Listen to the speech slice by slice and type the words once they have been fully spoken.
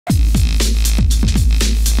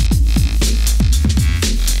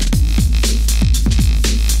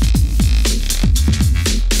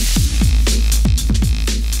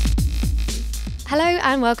Hello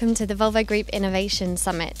and welcome to the Volvo Group Innovation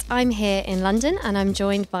Summit. I'm here in London and I'm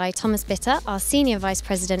joined by Thomas Bitter, our Senior Vice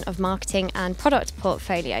President of Marketing and Product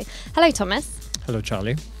Portfolio. Hello Thomas. Hello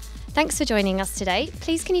Charlie. Thanks for joining us today.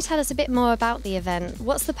 Please can you tell us a bit more about the event?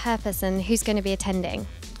 What's the purpose and who's going to be attending?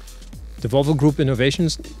 The Volvo Group Innovation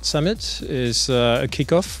Summit is a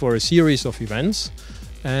kickoff for a series of events,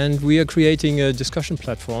 and we are creating a discussion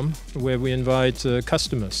platform where we invite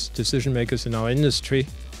customers, decision makers in our industry,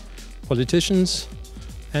 politicians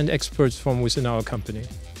and experts from within our company.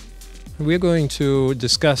 We're going to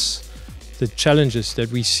discuss the challenges that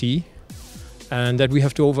we see and that we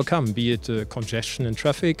have to overcome, be it congestion in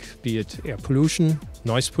traffic, be it air pollution,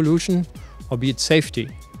 noise pollution, or be it safety.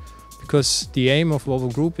 Because the aim of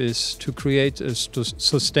Volvo Group is to create a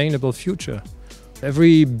sustainable future.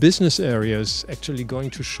 Every business area is actually going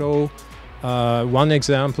to show one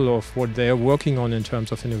example of what they are working on in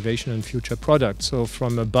terms of innovation and future products. So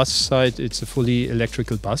from a bus side, it's a fully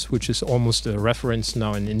electrical bus, which is almost a reference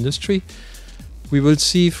now in industry. We will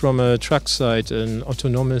see from a truck side an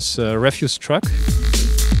autonomous refuse truck.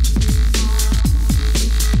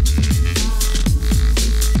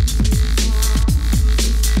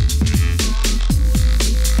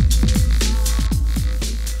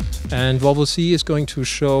 And Volvo CE is going to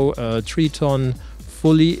show a 3-ton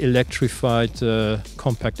fully electrified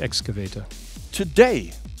compact excavator.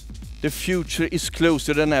 Today, the future is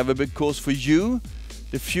closer than ever because for you,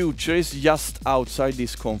 the future is just outside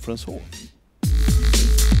this conference hall.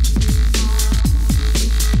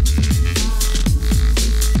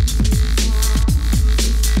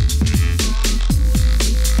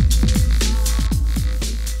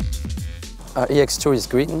 EX2 is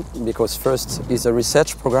green because first is a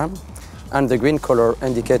research program, and the green color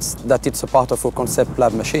indicates that it's a part of our concept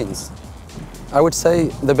lab machines. I would say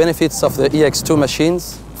the benefits of the EX2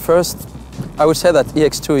 machines. First, I would say that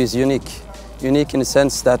EX2 is unique. Unique in the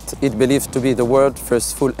sense that it believed to be the world's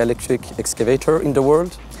first full electric excavator in the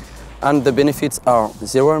world. And the benefits are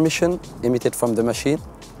zero emission emitted from the machine,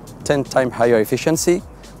 10 times higher efficiency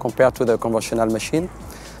compared to the conventional machine.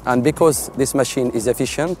 And because this machine is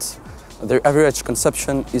efficient, the average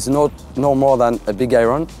consumption is no more than a big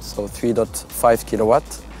iron, so 3.5 kilowatt.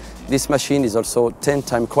 This machine is also 10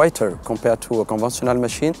 times quieter compared to a conventional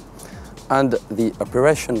machine. And the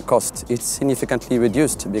operation cost is significantly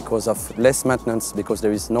reduced because of less maintenance, because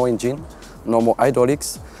there is no engine, no more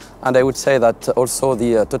hydraulics. And I would say that also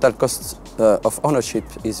the total cost of ownership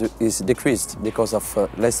is decreased because of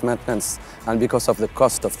less maintenance and because of the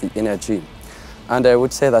cost of the energy. And I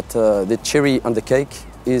would say that the cherry on the cake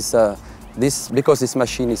is because this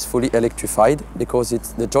machine is fully electrified, because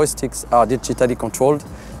the joysticks are digitally controlled,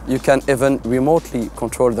 you can even remotely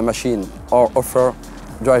control the machine or offer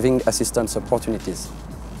driving assistance opportunities.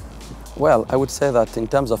 Well, I would say that in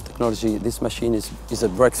terms of technology, this machine is a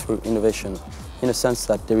breakthrough innovation in a sense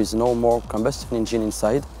that there is no more combustion engine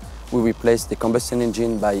inside. We replace the combustion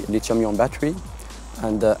engine by lithium-ion battery,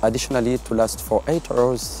 and additionally to last for 8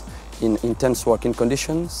 hours in intense working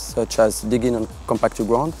conditions, such as digging on compacted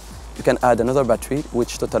ground. You can add another battery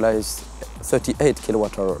which totalizes 38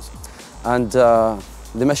 kilowatt hours. And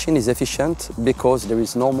the machine is efficient because there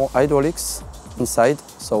is no more hydraulics inside,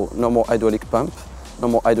 so no more hydraulic pump, no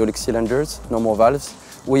more hydraulic cylinders, no more valves.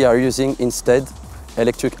 We are using instead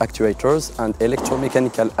electric actuators and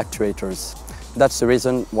electromechanical actuators. That's the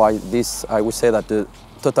reason why I would say that the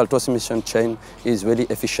total transmission chain is really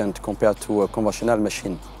efficient compared to a conventional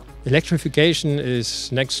machine. Electrification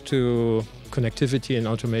is, next to connectivity and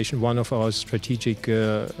automation, one of our strategic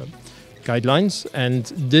guidelines, and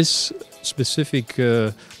this specific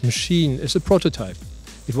machine is a prototype.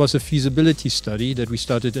 It was a feasibility study that we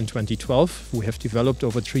started in 2012. We have developed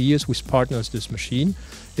over 3 years with partners this machine.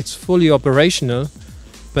 It's fully operational,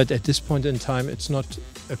 but at this point in time it's not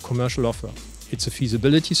a commercial offer. It's a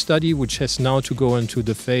feasibility study which has now to go into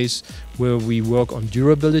the phase where we work on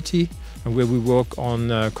durability and where we work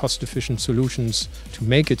on cost-efficient solutions to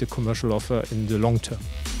make it a commercial offer in the long term.